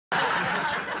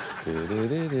Is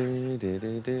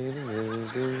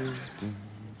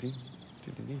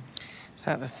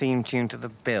that the theme tune to the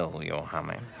bill you're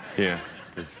humming? Yeah,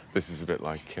 this is a bit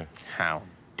like... How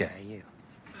dare you?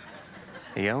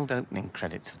 The old opening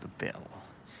credits of the bill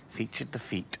featured the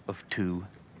feet of two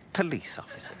police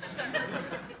officers.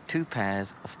 Two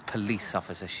pairs of police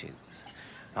officer shoes.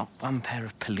 Not one pair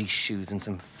of police shoes and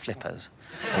some flippers,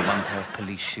 or one pair of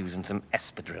police shoes and some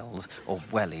espadrilles, or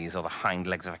wellies, or the hind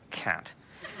legs of a cat.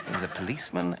 It was a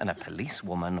policeman and a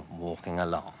policewoman walking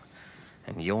along.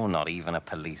 And you're not even a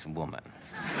policewoman.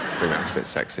 I think that's a bit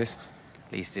sexist.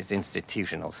 At least it's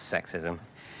institutional sexism.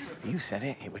 You said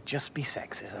it, it would just be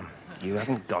sexism. You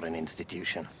haven't got an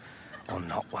institution, or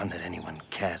not one that anyone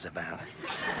cares about.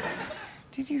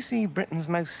 Did you see Britain's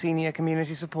most senior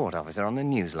community support officer on the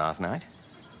news last night?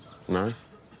 No?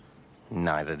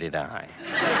 Neither did I.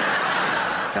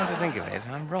 Come to think of it,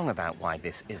 I'm wrong about why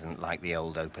this isn't like the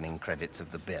old opening credits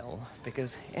of the bill,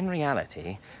 because in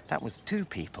reality, that was two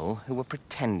people who were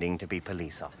pretending to be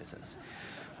police officers.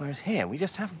 Whereas here, we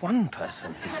just have one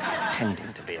person who's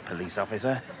pretending to be a police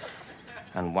officer,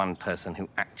 and one person who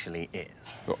actually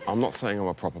is. Look, I'm not saying I'm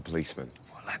a proper policeman.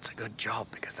 Well, that's a good job,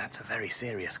 because that's a very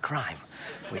serious crime,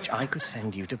 for which I could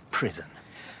send you to prison.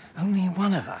 Only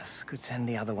one of us could send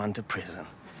the other one to prison.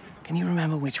 Can you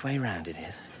remember which way round it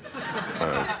is?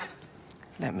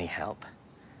 Let me help.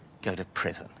 Go to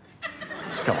prison.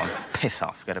 Go on, piss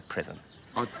off, go to prison.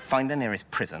 Find the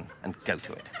nearest prison and go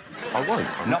to it. I won't.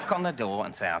 Knock on the door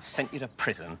and say, I've sent you to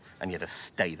prison, and you're to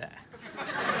stay there.